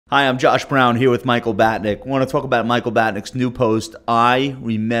Hi, I'm Josh Brown here with Michael Batnick. I want to talk about Michael Batnick's new post, I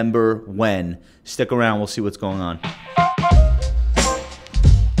Remember When. Stick around, we'll see what's going on.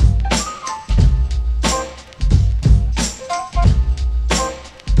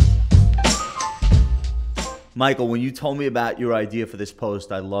 Michael, when you told me about your idea for this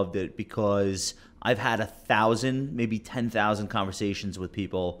post, I loved it because I've had 1,000, maybe 10,000 conversations with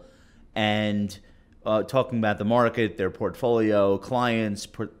people and talking about the market, their portfolio, clients,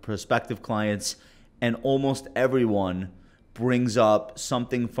 prospective clients, and almost everyone brings up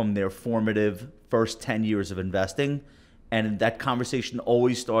something from their formative first 10 years of investing. And that conversation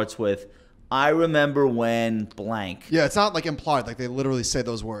always starts with, I remember when blank. Yeah, it's not like implied, like they literally say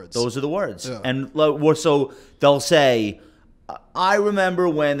those words. Those are the words. Yeah. And so they'll say, I remember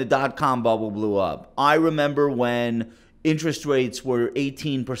when the dot-com bubble blew up. I remember when interest rates were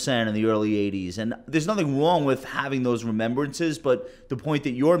 18% in the early 80s. And there's nothing wrong with having those remembrances, but the point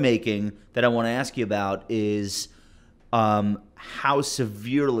that you're making that I want to ask you about is how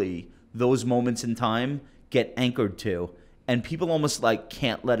severely those moments in time get anchored to. And people almost like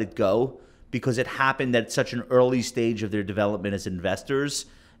can't let it go because it happened at such an early stage of their development as investors,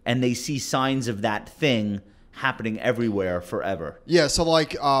 and they see signs of that thing happening everywhere forever. Yeah, so like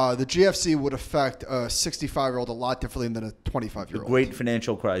the GFC would affect a 65-year-old a lot differently than a 25-year-old. The great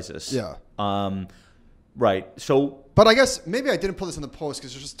financial crisis. Yeah. Right. So, but I guess maybe I didn't put this in the post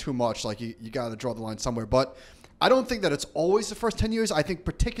because there's just too much. Like you got to draw the line somewhere. But I don't think that it's always the first 10 years. I think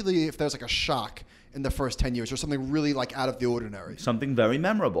particularly if there's like a shock in the first 10 years or something really like out of the ordinary. Something very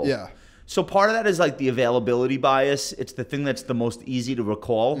memorable. Yeah. So part of that is like the availability bias. It's the thing that's the most easy to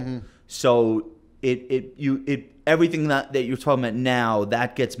recall. Mm-hmm. So everything that you're talking about now,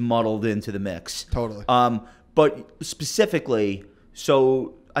 that gets muddled into the mix. Totally. But specifically,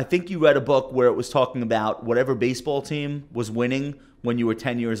 so I think you read a book where it was talking about whatever baseball team was winning when you were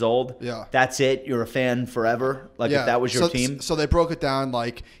 10 years old. Yeah. That's it. You're a fan forever. Like if that was your team. So they broke it down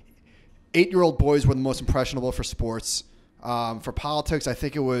like 8-year-old boys were the most impressionable for sports. For politics, I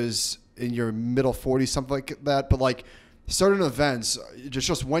think it was in your middle 40s, something like that. But like certain events,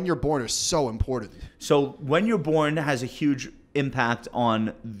 just when you're born is so important. So when you're born has a huge impact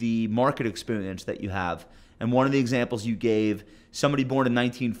on the market experience that you have. And one of the examples you gave, somebody born in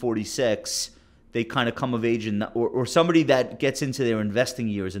 1946, they kind of come of age, or somebody that gets into their investing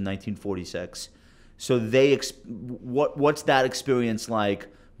years in 1946. So what's that experience like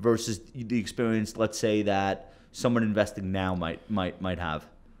versus the experience, let's say, that someone investing now might have?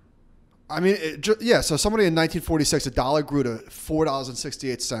 I mean, so somebody in 1946, the dollar grew to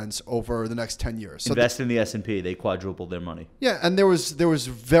 $4.68 over the next 10 years. So Invest in the S&P, they quadrupled their money. Yeah, and there was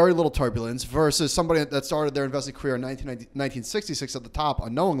very little turbulence versus somebody that started their investing career in 1966 at the top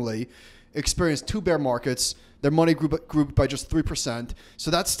unknowingly, experienced 2 bear markets. Their money grew by just 3%.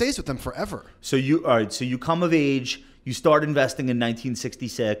 So that stays with them forever. So you come of age, you start investing in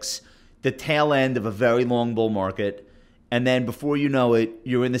 1966, the tail end of a very long bull market. And then before you know it,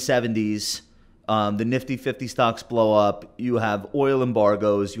 you're in the 70s. The Nifty 50 stocks blow up. You have oil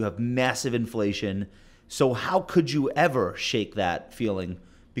embargoes. You have massive inflation. So how could you ever shake that feeling?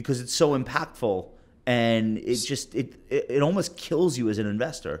 Because it's so impactful, and it almost kills you as an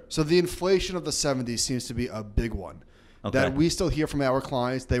investor. So the inflation of the 70s seems to be a big one. Okay. That we still hear from our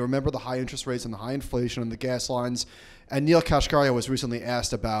clients. They remember the high interest rates and the high inflation and the gas lines. And Neil Kashkaria was recently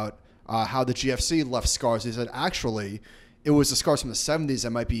asked about how the GFC left scars. He said, actually, it was the scars from the 70s that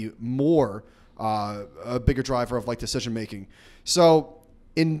might be more a bigger driver of like decision making. So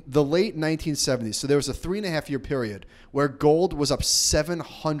in the late 1970s, so there was a 3.5-year period where gold was up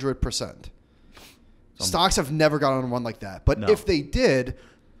 700%. Stocks have never gone on one like that. But if they did,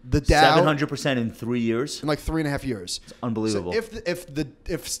 the Dow 700% in 3 years? In like 3.5 years. It's unbelievable. So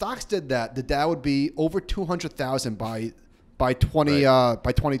if stocks did that, the Dow would be over 200,000 by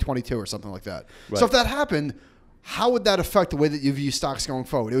 2022 or something like that. Right. So if that happened, how would that affect the way that you view stocks going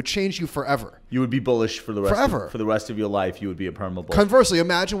forward? It would change you forever. You would be bullish for the rest forever. For the rest of your life. You would be a perma bull. Conversely,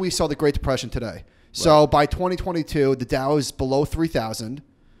 imagine we saw the Great Depression today. Right. So by 2022, the Dow is below 3,000.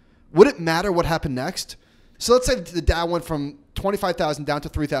 Would it matter what happened next? So let's say the Dow went from 25,000 down to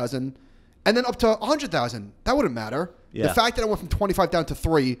 3,000 and then up to 100,000. That wouldn't matter. Yeah. The fact that it went from 25 down to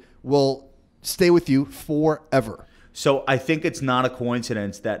 3 will stay with you forever. So I think it's not a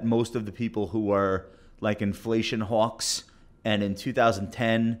coincidence that most of the people who are like inflation hawks and in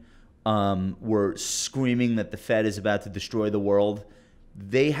 2010 were screaming that the Fed is about to destroy the world,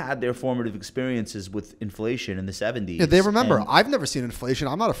 they had their formative experiences with inflation in the 70s. Yeah, they remember. I've never seen inflation.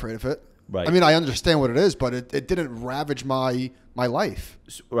 I'm not afraid of it. Right. I mean, I understand what it is, but it didn't ravage my life.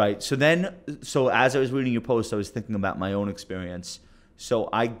 Right. So as I was reading your post, I was thinking about my own experience. So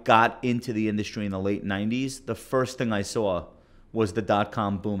I got into the industry in the late 90s. The first thing I saw was the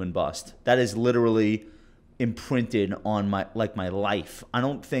dot-com boom and bust. That is literally imprinted on my life. I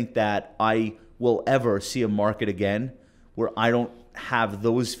don't think that I will ever see a market again where I don't have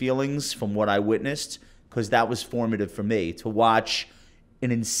those feelings from what I witnessed, because that was formative for me to watch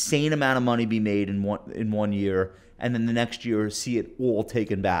an insane amount of money be made in one year, and then the next year see it all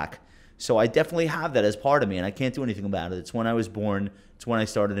taken back. So I definitely have that as part of me, and I can't do anything about it. It's when I was born. It's when I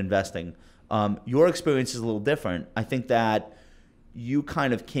started investing. Your experience is a little different. I think that you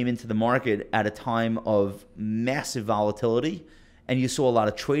kind of came into the market at a time of massive volatility, and you saw a lot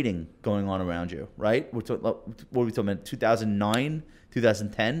of trading going on around you, right? What are we talking about, 2009,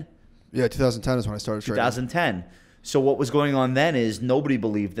 2010? Yeah, 2010 is when I started trading. 2010. So what was going on then is nobody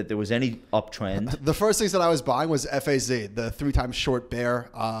believed that there was any uptrend. The first things that I was buying was FAZ, the 3x short bear,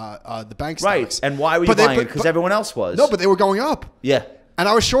 the bank stocks. Right. And why were you buying it? Because everyone else was. No, but they were going up. Yeah. And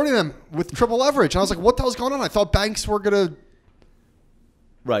I was shorting them with triple leverage. And I was like, what the hell's going on? I thought banks were going to...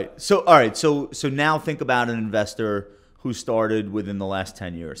 Right. So, all right. So now think about an investor who started within the last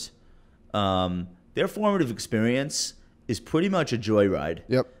 10 years. Their formative experience is pretty much a joyride.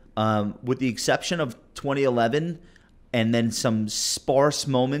 Yep. With the exception of 2011 and then some sparse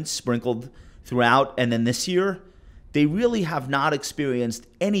moments sprinkled throughout, and then this year, they really have not experienced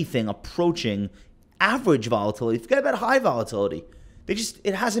anything approaching average volatility. Forget about high volatility.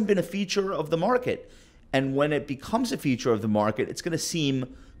 It hasn't been a feature of the market. And when it becomes a feature of the market, it's going to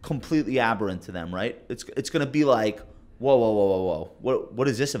seem completely aberrant to them, right? It's going to be like, whoa. What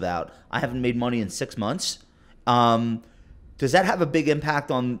is this about? I haven't made money in 6 months. Does that have a big impact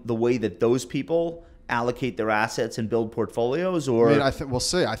on the way that those people allocate their assets and build portfolios? Or I mean, we'll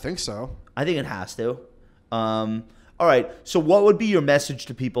see. I think so. I think it has to. All right. So what would be your message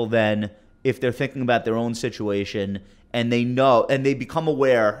to people then if they're thinking about their own situation and they know and they become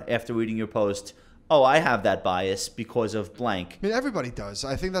aware after reading your post, oh, I have that bias because of blank? I mean, everybody does.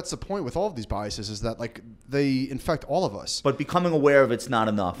 I think that's the point with all of these biases, is that like they infect all of us. But becoming aware of it's not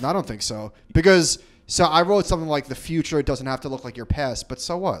enough. No, I don't think so. Because I wrote something like the future doesn't have to look like your past, but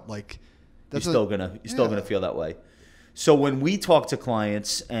so what? Like you're still gonna feel that way. So when we talk to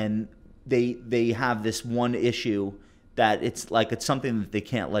clients and they have this one issue that it's something that they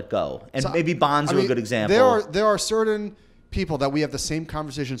can't let go, and maybe bonds are a good example. There are certain people that we have the same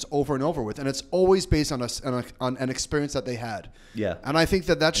conversations over and over with, and it's always based on an experience that they had. Yeah, and I think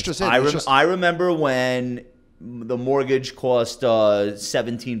that's just it. I remember when the mortgage cost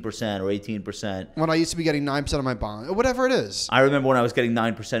 17% or 18%. When I used to be getting 9% of my bond, or whatever it is. I remember when I was getting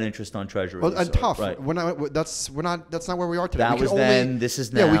 9% interest on treasuries. Well, and tough. Right. That's not where we are today. That was then. This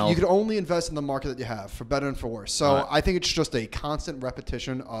is now. Yeah, you can only invest in the market that you have, for better and for worse. So right. I think it's just a constant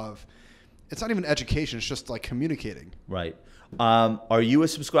repetition of. It's not even education. It's just like communicating. Right. Are you a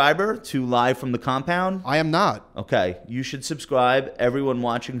subscriber to Live from the Compound? I am not. Okay. You should subscribe. Everyone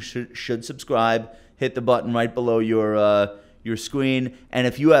watching should subscribe. Hit the button right below your screen. And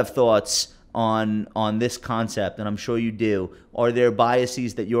if you have thoughts on this concept, and I'm sure you do, are there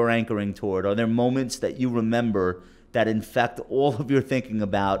biases that you're anchoring toward? Are there moments that you remember that infect all of your thinking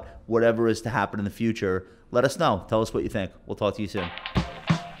about whatever is to happen in the future? Let us know. Tell us what you think. We'll talk to you soon.